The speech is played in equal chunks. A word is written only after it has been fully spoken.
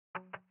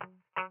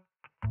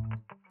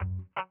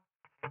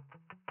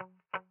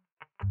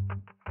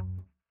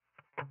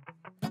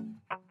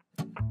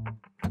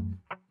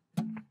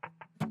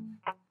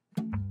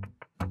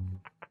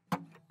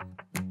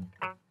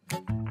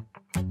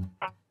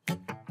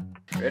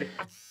Ready?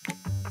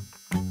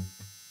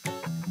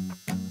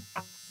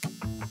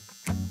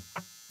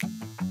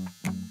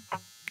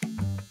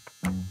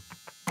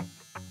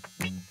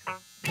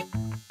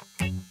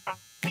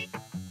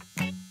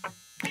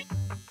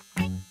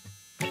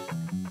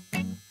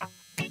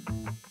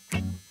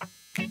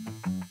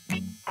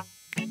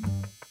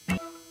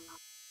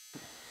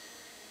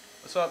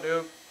 What's up,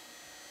 dude?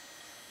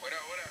 What up,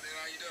 dude?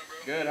 How you doing, bro?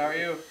 Good, how are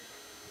you?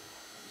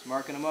 Just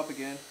marking them up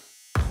again.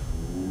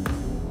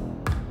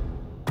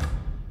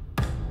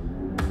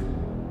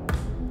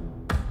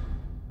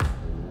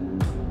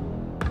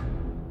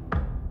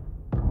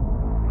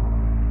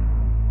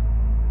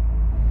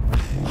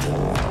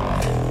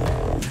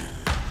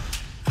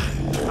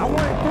 I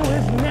want it through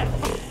his neck.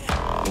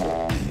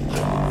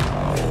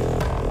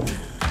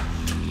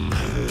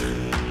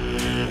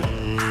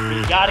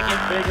 You gotta get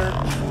bigger,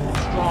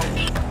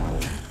 stronger.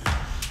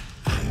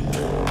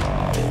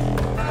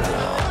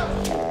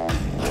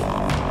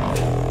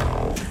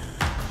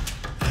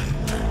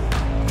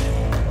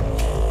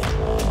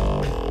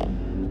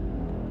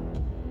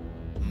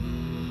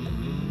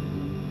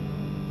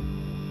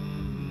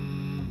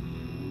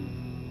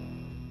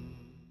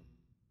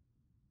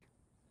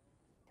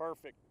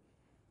 Perfect.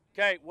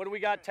 Okay, what do we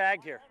got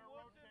tagged here?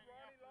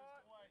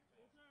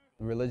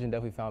 Religion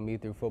definitely found me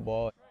through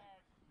football.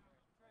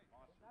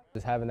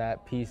 Just having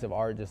that piece of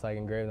art just like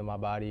engraved on my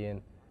body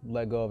and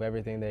let go of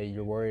everything that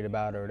you're worried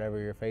about or whatever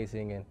you're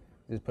facing and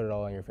just put it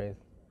all on your faith.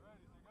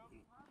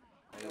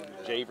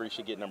 Javery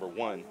should get number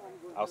 1.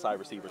 Outside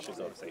receiver should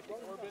go to safety.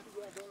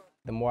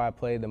 The more I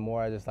played, the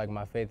more I just like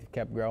my faith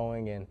kept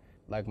growing and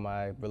like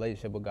my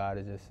relationship with God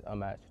is just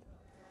unmatched.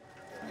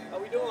 How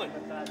we doing?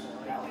 Thank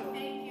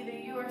you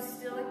that you are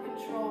still in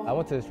control. I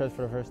went to this church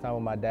for the first time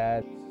with my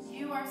dad.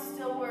 You are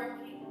still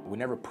working. We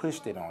never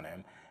pushed it on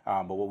him,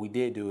 but what we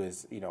did do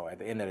is, at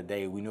the end of the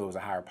day, we knew it was a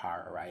higher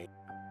power, right?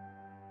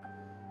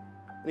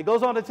 And he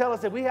goes on to tell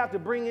us that we have to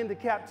bring into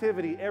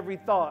captivity every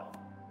thought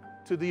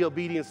to the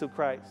obedience of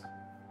Christ.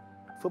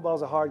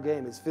 Football's a hard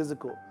game, it's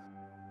physical.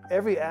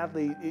 Every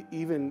athlete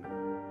even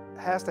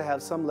has to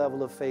have some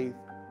level of faith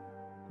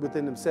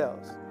within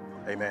themselves.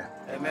 Amen.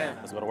 Amen.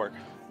 Let's go to work.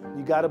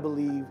 You got to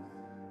believe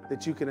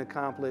that you can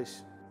accomplish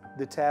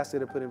the tasks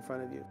that are put in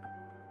front of you.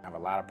 You have a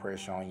lot of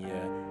pressure on you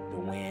to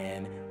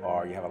win,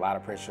 or you have a lot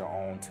of pressure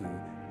on to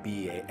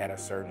be at a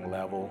certain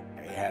level.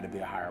 It had to be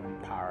a higher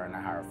power and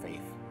a higher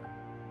faith.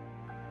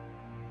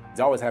 He's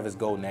always have his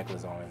gold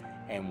necklace on him.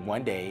 And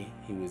one day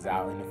he was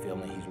out in the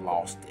field and he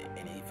lost it,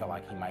 and he felt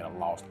like he might have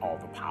lost all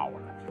the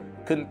power.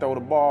 Couldn't throw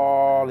the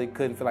ball, he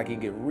couldn't feel like he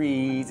could get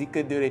reads, he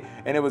couldn't do it.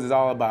 And it was just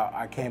all about,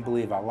 I can't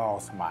believe I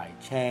lost my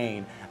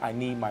chain. I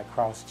need my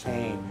cross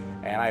chain.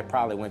 And I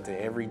probably went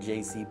to every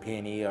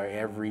JCPenney or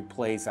every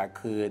place I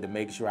could to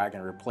make sure I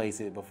can replace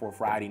it before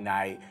Friday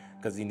night,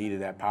 because he needed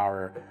that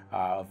power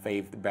of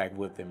faith back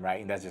with him,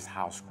 right? And that's just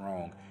how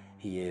strong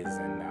he is.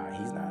 And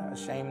he's not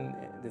ashamed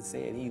to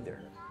say it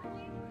either.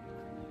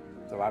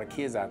 There's a lot of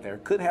kids out there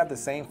could have the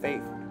same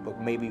faith,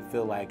 but maybe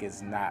feel like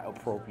it's not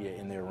appropriate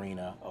in the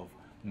arena of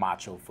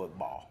macho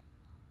football.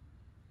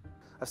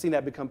 I've seen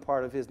that become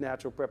part of his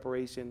natural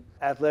preparation.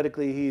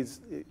 Athletically,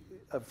 he's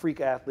a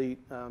freak athlete.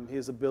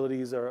 His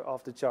abilities are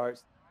off the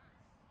charts.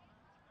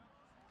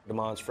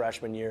 DeMond's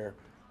freshman year,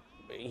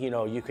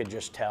 you could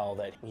just tell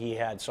that he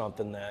had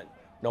something that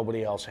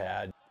nobody else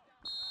had.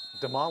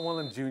 DeMond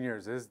Williams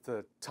Jr. is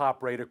the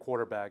top-rated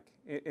quarterback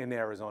in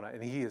Arizona,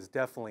 and he has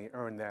definitely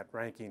earned that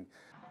ranking.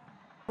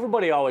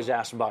 Everybody always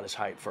asks about his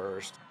height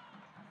first.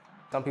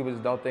 Some people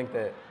just don't think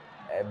that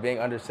being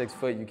under 6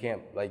 foot, you can't,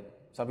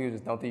 some people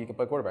just don't think you can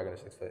play quarterback under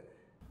 6 foot.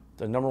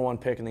 The number 1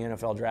 pick in the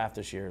NFL draft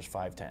this year is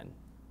 5'10",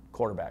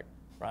 quarterback,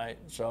 right?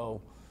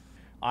 So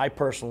I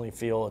personally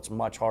feel it's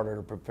much harder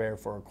to prepare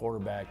for a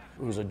quarterback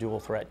who's a dual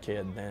threat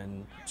kid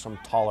than some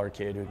taller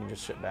kid who can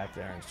just sit back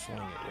there and swing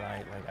it,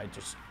 right?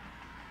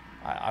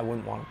 I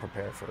wouldn't want to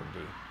prepare for a D,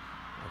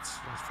 that's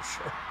for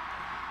sure.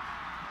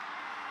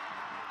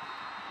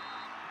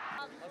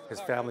 His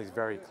family's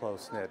very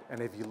close-knit,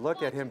 and if you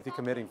look at him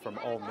decommitting from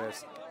Ole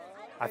Miss,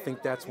 I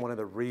think that's one of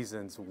the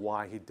reasons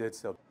why he did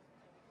so.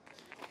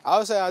 I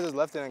would say I just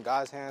left it in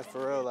God's hands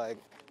for real. I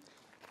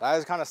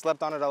just kind of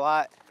slept on it a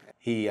lot.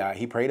 He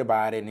prayed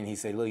about it, and he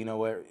said, look, you know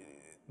what?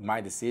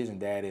 My decision,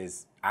 Dad,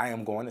 is I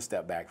am going to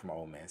step back from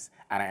Ole Miss,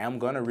 and I am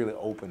going to really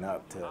open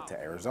up to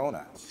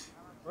Arizona.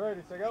 Ready,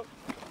 set, go.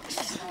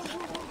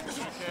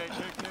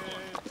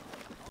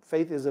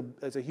 Faith is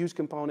a huge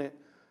component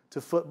to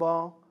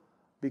football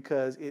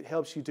because it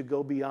helps you to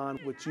go beyond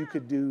what you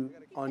could do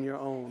on your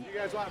own. You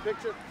guys want a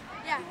picture?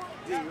 Yeah.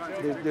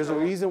 There's a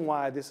reason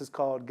why this is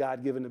called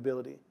God-given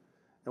ability.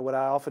 And what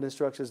I often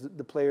instruct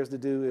the players to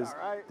do is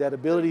that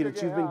ability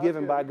that you've been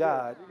given by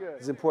God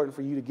is important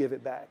for you to give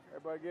it back.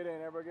 Everybody get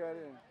in, everybody get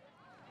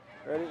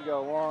in. Ready,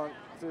 go, 1,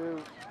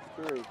 2,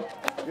 3,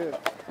 good.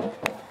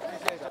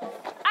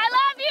 I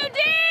love you, D!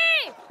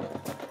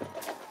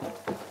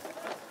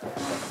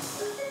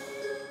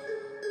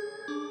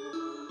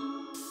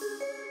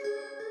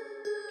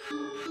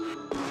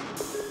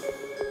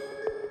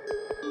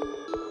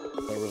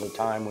 There was a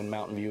time when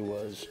Mountain View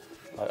was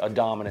a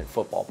dominant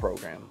football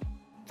program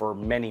for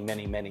many,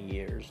 many, many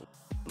years.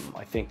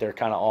 I think they're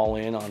kind of all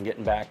in on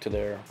getting back to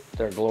their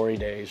glory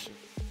days.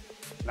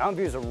 Mountain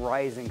View is a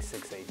rising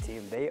 6A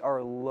team. They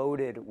are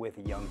loaded with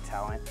young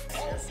talent.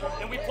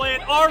 And we play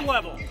at our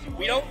level.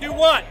 We don't do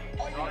what?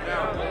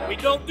 We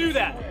don't do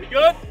that. We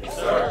good? Yes,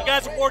 sir. You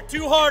guys have worked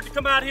too hard to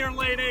come out here and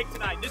lay an egg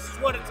tonight. This is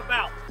what it's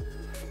about.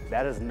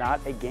 That is not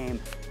a game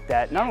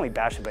that not only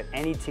Basha, but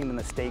any team in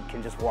the state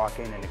can just walk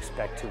in and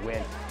expect to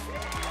win.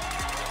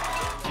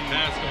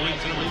 Pass going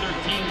to number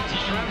 13,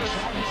 Travis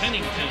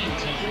Pennington.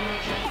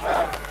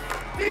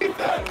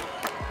 Defense!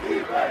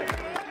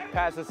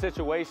 Passing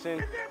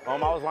situation, I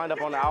was lined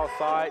up on the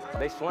outside.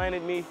 They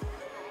slanted me.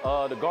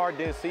 The guard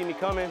didn't see me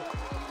coming.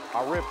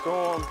 I ripped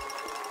through him,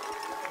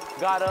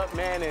 got up,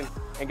 man, and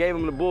gave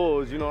him the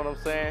bulls, you know what I'm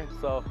saying?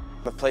 So.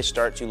 When play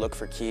starts, you look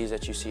for keys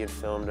that you see in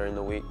film during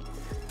the week.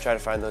 Try to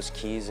find those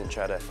keys and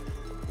try to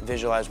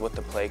visualize what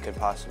the play could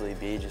possibly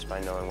be just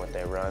by knowing what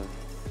they run.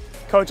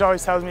 Coach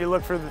always tells me to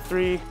look for the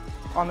 3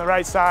 on the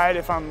right side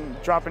if I'm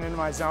dropping into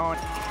my zone.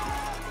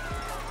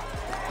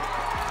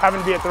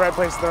 Having to be at the right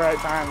place at the right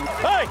time.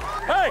 Hey,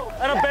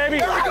 and a baby.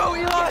 There we go,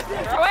 Eli.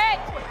 Throw it.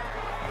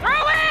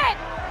 Throw it.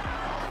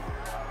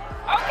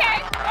 Okay,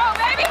 go,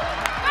 baby.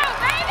 Go,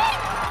 baby.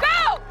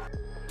 Go.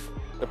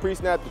 The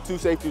pre-snap, the 2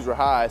 safeties were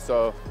high,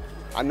 so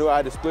I knew I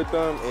had to split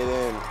them, and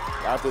then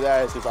after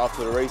that, it's just off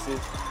to the races.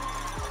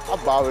 I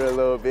bobbled it a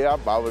little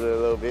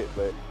bit,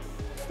 but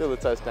still a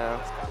touchdown.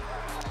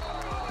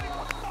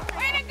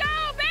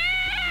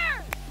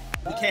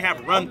 You can't have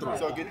a run through.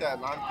 So get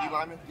that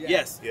lineman? Yeah.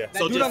 Yes. Yeah. That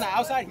so dude just, on the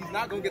outside, he's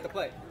not going to get the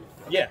play.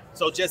 Yeah.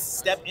 So just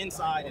step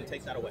inside and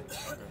take that away.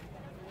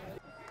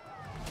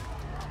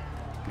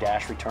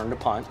 Dash returned a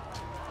punt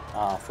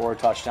for a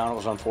touchdown. It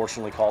was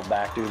unfortunately called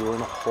back due to a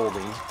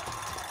holding.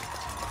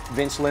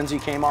 Vince Lindsay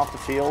came off the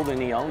field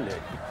and he owned it.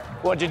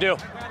 What'd you do?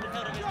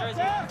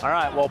 All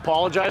right, well,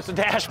 apologize to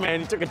Dash, man.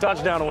 He took a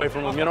touchdown away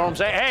from him, you know what I'm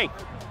saying? Hey,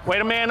 way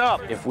to man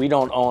up. If we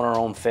don't own our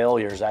own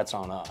failures, that's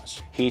on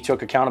us. He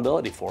took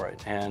accountability for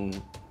it,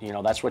 and, you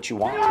know, that's what you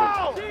want.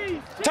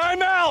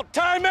 Timeout!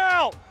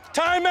 Timeout!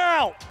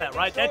 Timeout! That,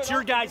 right? That's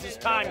your guys'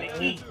 time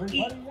to eat.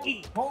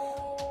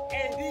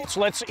 So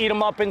let's eat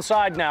them up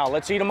inside now.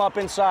 Let's eat them up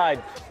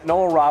inside.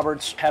 Noah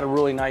Roberts had a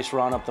really nice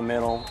run up the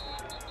middle.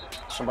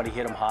 Somebody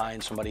hit him high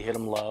and somebody hit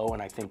him low,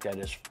 and I think that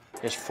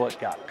his foot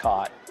got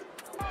caught.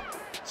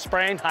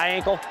 Sprain, high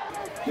ankle?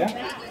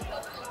 Yeah.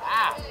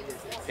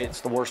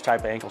 It's the worst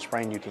type of ankle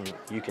sprain you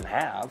can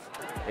have.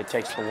 It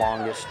takes the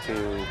longest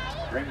to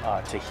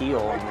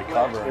heal and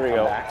recover and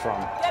come back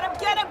from. Get him,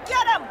 get him,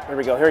 get him! Here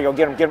we go,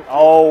 get him.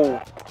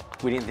 Oh!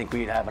 We didn't think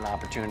we'd have an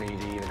opportunity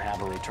to even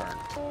have a return.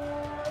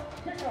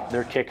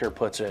 Their kicker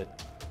puts it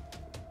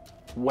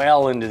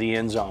well into the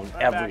end zone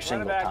every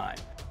single time.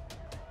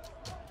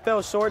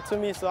 Fell short to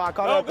me, so I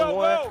caught up the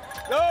one.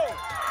 Go!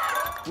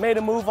 Made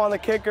a move on the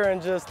kicker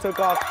and just took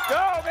off.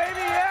 Go, baby!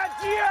 Yeah,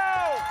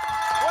 Gio!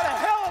 What a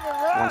hell of a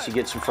run! Once he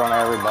gets in front of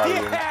everybody,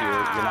 you're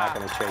not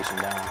going to chase him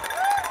down.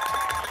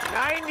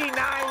 99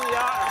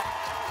 yards.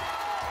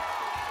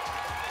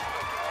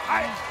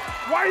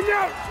 Wind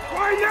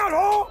out,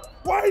 hole!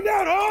 Wind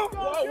out, hole!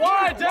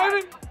 Why,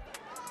 David?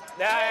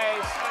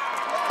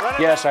 Nice.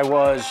 Yes, I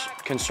was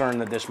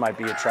concerned that this might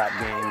be a trap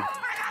game.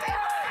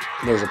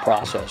 There's a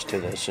process to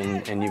this,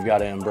 and you've got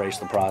to embrace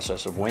the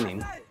process of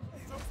winning.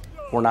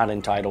 We're not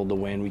entitled to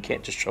win. We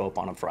can't just show up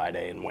on a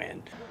Friday and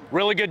win.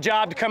 Really good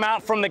job to come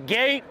out from the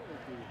gate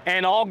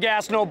and all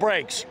gas, no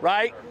brakes,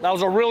 right? That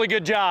was a really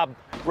good job.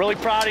 Really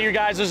proud of your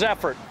guys'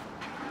 effort.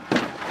 You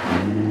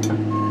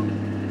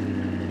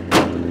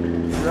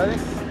ready?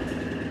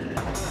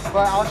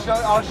 But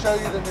I'll show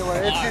you the new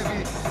one.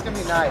 It's gonna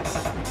be nice.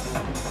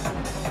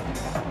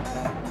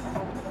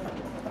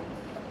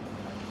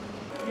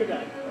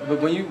 But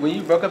when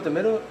you broke up the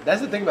middle,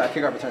 that's the thing about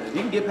kickoff returns. If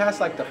you can get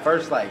past like the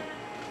first like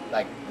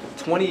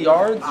 20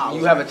 yards,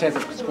 you have a chance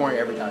of scoring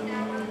every time.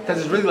 Because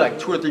it's really like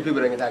 2 or 3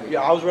 people that can tackle you.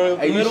 Yeah, I was running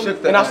hey, the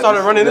middle, and I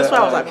started running this way.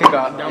 I was like,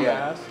 kickoff.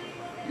 Yeah.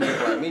 You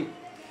look like me.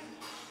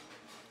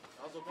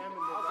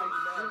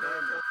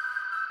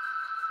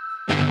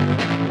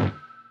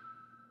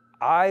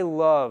 I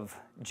love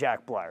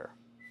Jack Blyer.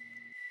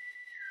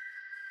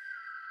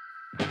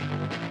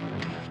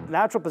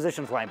 Natural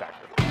position's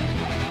linebacker.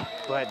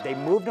 But they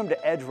moved him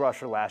to edge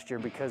rusher last year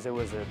because it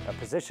was a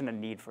position of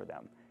need for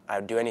them. I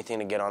would do anything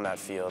to get on that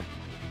field.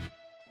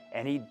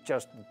 And he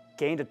just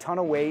gained a ton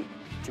of weight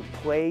to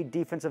play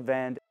defensive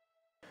end.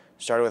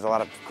 Started with a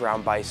lot of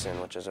ground bison,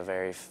 which is a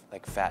very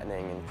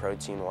fattening and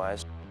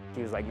protein-wise.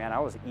 He was like, man, I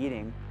was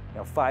eating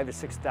 5,000 to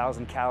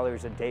 6,000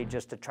 calories a day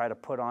just to try to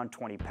put on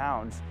 20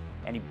 pounds.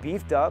 And he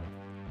beefed up,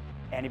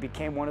 and he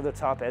became one of the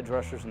top edge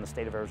rushers in the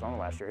state of Arizona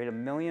last year. He had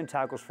 1 million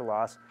tackles for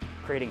loss,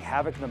 creating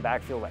havoc in the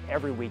backfield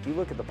every week. You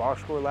look at the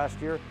box score last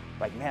year,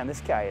 like, man,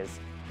 this guy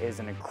is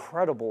an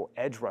incredible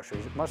edge rusher.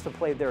 He must have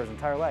played there his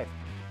entire life.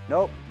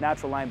 Nope,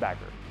 natural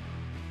linebacker.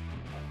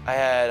 I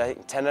had, I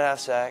think, 10.5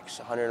 sacks,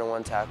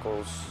 101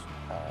 tackles,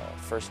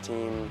 first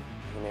team,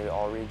 maybe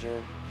all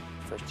region,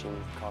 first team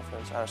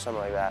conference, something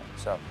like that.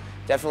 So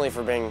definitely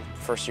for being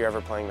first year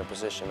ever playing the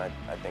position, I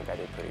think I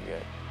did pretty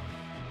good.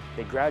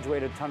 They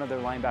graduated a ton of their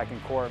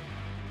linebacking core.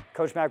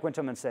 Coach Mack went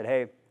to him and said,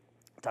 hey,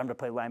 time to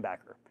play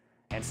linebacker.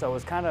 And so it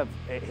was kind of,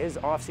 his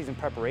off-season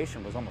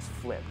preparation was almost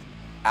flipped.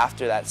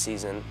 After that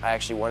season, I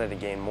actually wanted to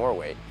gain more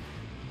weight.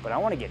 But I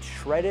want to get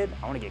shredded,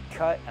 I want to get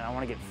cut, and I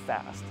want to get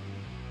fast.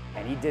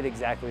 And he did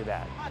exactly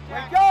that.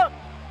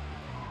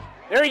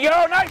 There you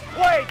go, nice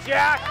play,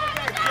 Jack.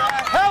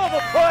 Hell of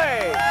a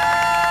play.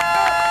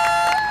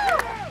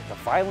 The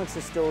violence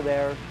is still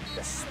there,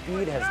 the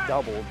speed has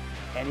doubled,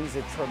 and he's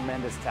a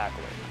tremendous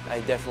tackler. I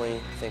definitely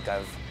think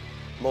I've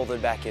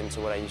molded back into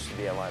what I used to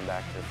be a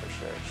linebacker for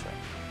sure. So.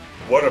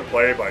 What a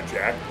play by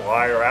Jack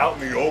Blyer,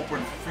 out in the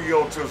open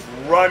field, just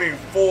running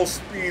full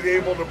speed,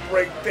 able to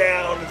break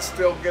down and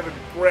still get a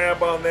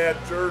grab on that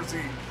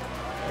jersey.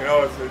 You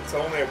know, it's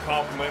only a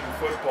compliment in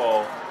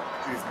football.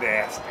 He's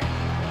nasty.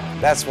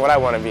 That's what I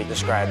want to be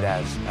described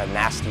as, a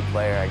nasty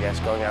player, I guess,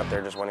 going out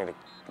there just wanting to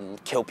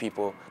kill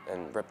people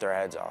and rip their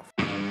heads off.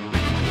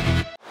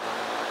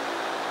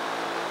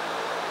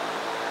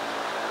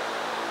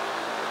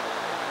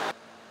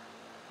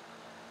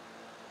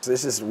 So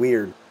it's just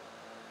weird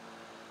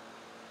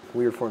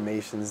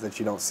formations that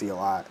you don't see a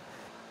lot.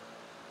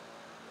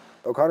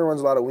 O'Connor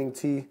runs a lot of wing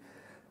T,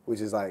 which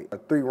is like a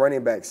 3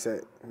 running back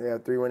set. They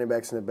have 3 running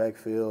backs in the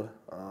backfield,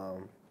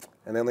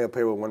 and then they'll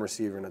play with 1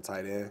 receiver and a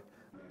tight end.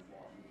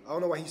 I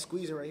don't know why he's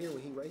squeezing right here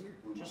when he's right here.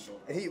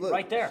 And he, look,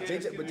 right there.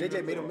 But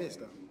JJ made him miss,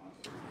 though.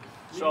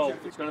 So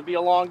it's going to be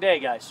a long day,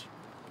 guys.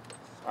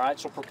 All right,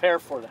 so prepare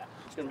for that.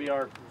 It's going to be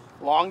our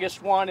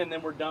longest one, and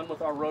then we're done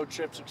with our road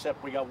trips,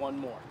 except we got one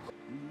more.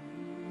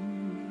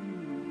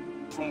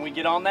 When we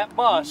get on that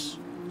bus,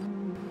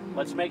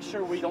 let's make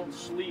sure we don't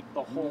sleep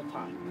the whole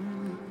time.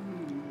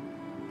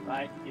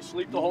 Right? You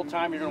sleep the whole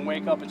time, you're going to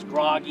wake up, it's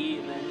groggy,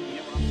 and then you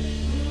get what I'm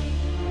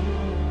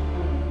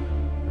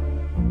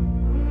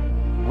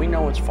saying. We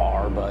know it's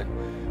far, but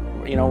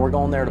you know, we're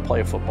going there to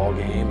play a football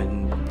game,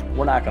 and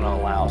we're not going to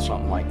allow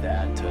something like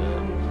that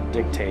to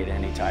dictate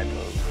any type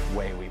of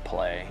way we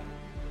play.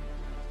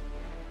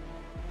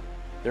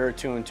 They're a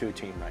 2-2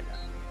 team right now.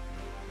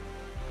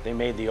 They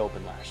made the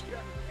Open last year.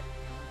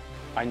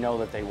 I know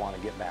that they want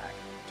to get back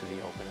to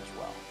the Open as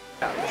well.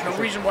 There's no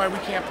reason why we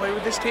can't play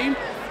with this team.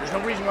 There's no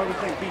reason why we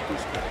can't beat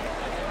these people.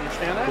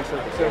 Understand that?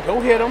 So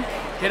go hit them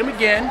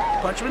again,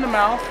 punch them in the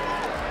mouth,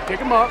 pick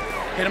them up,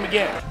 hit them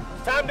again.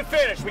 Time to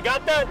finish. We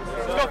got that?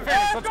 Let's go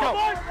finish. Let's go.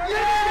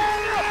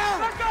 Yeah!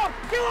 Let's go.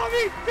 Kill on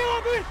me. Kill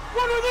on me.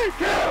 One with me.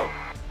 Kill.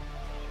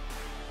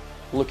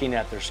 Looking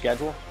at their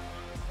schedule,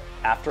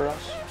 after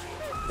us,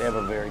 they have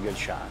a very good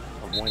shot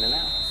of winning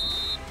out.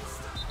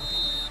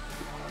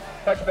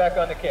 Touchback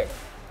on the kick.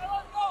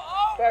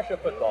 Basha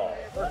football,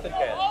 1st and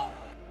 10.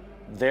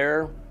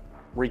 Their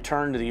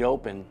return to the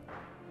Open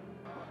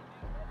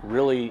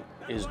really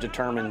is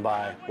determined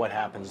by what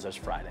happens this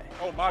Friday.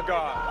 Oh my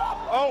God.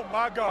 Oh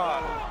my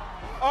God.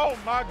 Oh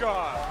my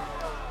God.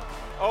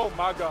 Oh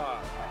my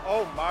God.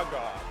 Oh my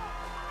God.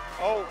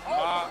 Oh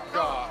my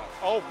God.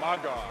 Oh my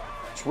God.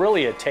 It's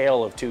really a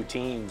tale of 2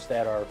 teams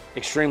that are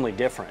extremely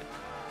different.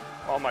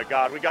 Oh my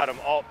God, we got them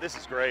all. This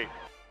is great.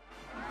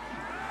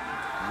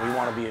 We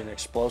want to be an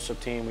explosive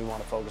team. We want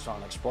to focus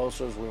on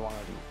explosives. We want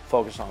to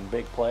focus on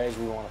big plays.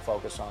 We want to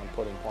focus on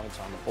putting points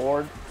on the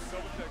board.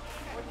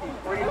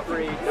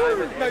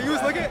 3-3. No, you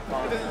was looking.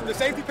 The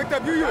safety picked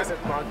up you.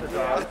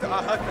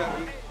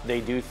 They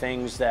do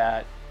things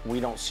that we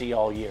don't see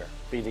all year.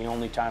 Be the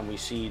only time we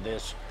see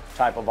this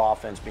type of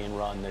offense being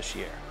run this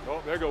year. Oh,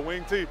 there go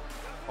wing T.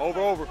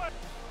 Over.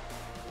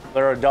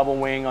 They're a double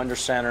wing under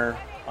center.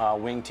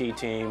 Wing T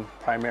team,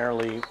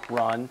 primarily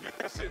run.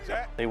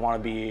 They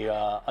want to be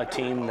a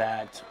team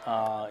that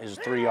is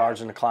 3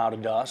 yards in a cloud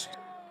of dust,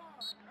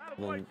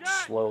 then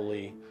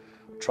slowly,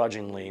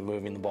 trudgingly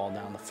moving the ball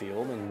down the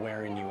field and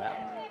wearing you out.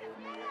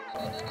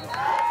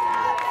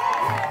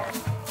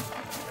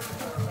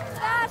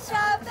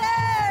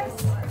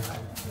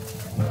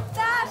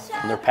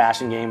 And their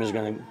passing game is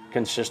going to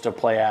consist of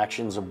play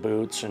actions of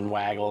boots and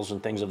waggles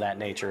and things of that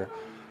nature,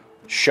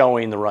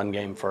 showing the run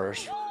game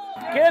first.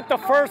 Get the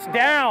first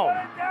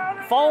down.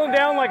 Falling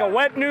down like a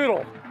wet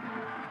noodle.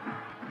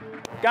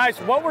 Guys,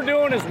 what we're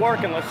doing is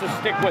working. Let's just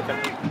stick with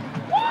it.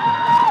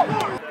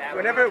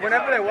 Whenever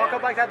they walk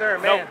up like that, they're a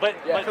man. No, but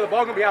so the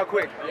ball gonna be out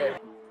quick. Yeah.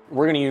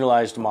 We're going to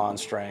utilize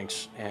Damon's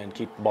strengths and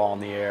keep the ball in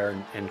the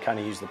air and kind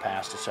of use the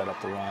pass to set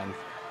up the run.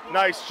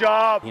 Nice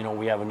job. You know,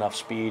 we have enough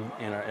speed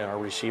in our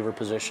receiver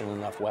position,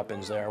 enough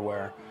weapons there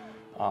where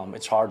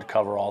it's hard to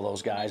cover all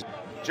those guys.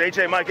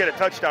 JJ might get a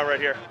touchdown right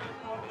here.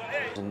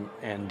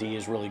 And D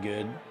is really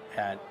good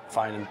at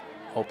finding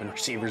open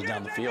receivers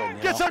down the field.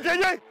 Get some,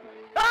 JJ!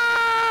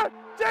 Ah!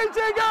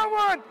 JJ got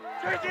one!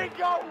 JJ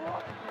got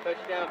one!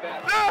 Touchdown,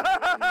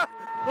 Basha.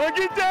 Look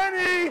at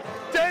Denny!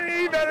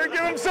 Denny, better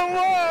give him some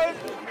love!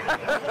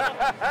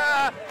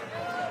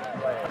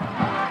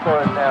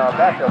 Score is now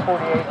Basha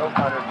 48,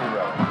 O'Connor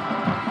 0.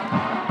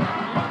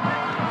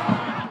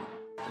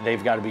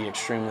 they've got to be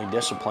extremely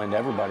disciplined.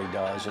 Everybody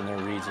does in their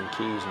reads and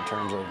keys in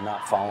terms of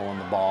not following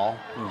the ball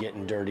and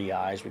getting dirty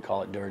eyes. We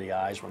call it dirty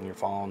eyes when you're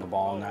following the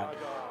ball and not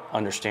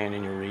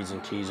understanding your reads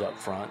and keys up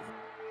front.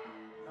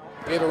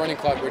 We have a running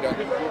clock, we're done.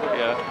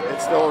 Yeah.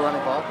 It's still a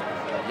running clock?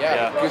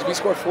 Yeah, because we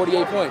scored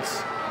 48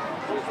 points.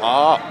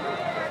 Ah.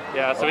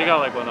 Yeah, so we got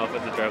like one off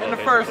at the drive. In the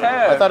first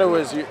half. I thought it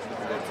was you.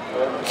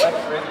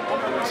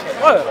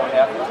 What?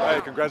 Hey,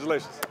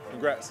 congratulations.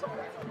 Congrats.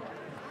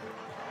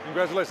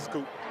 Congratulations,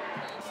 Coop.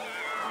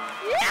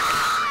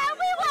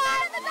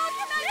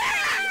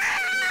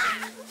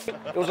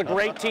 It was a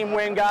great team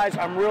win, guys.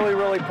 I'm really,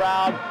 really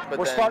proud. But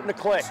We're then starting to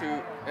click.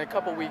 In a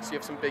couple weeks, you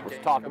have some big games.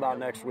 Let's talk about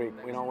next week.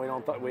 We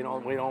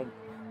don't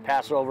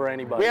pass over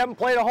anybody. We haven't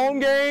played a home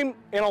game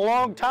in a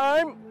long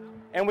time,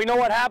 and we know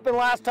what happened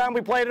last time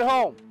we played at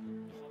home.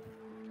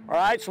 All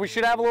right, so we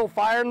should have a little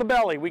fire in the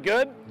belly. We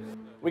good?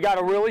 We got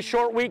a really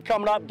short week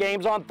coming up.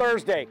 Games on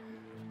Thursday,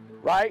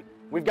 right?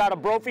 We've got a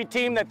Brophy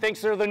team that thinks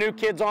they're the new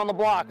kids on the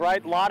block,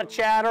 right? A lot of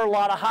chatter, a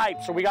lot of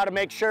hype. So we got to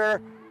make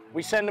sure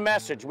we send a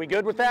message. We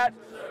good with that?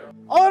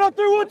 All in on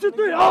 3, 1, 2,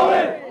 3. All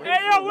in. Hey,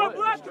 yo, we're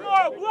black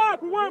tomorrow.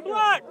 Black. We wear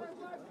black.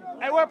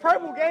 Hey, we're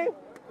purple, gang.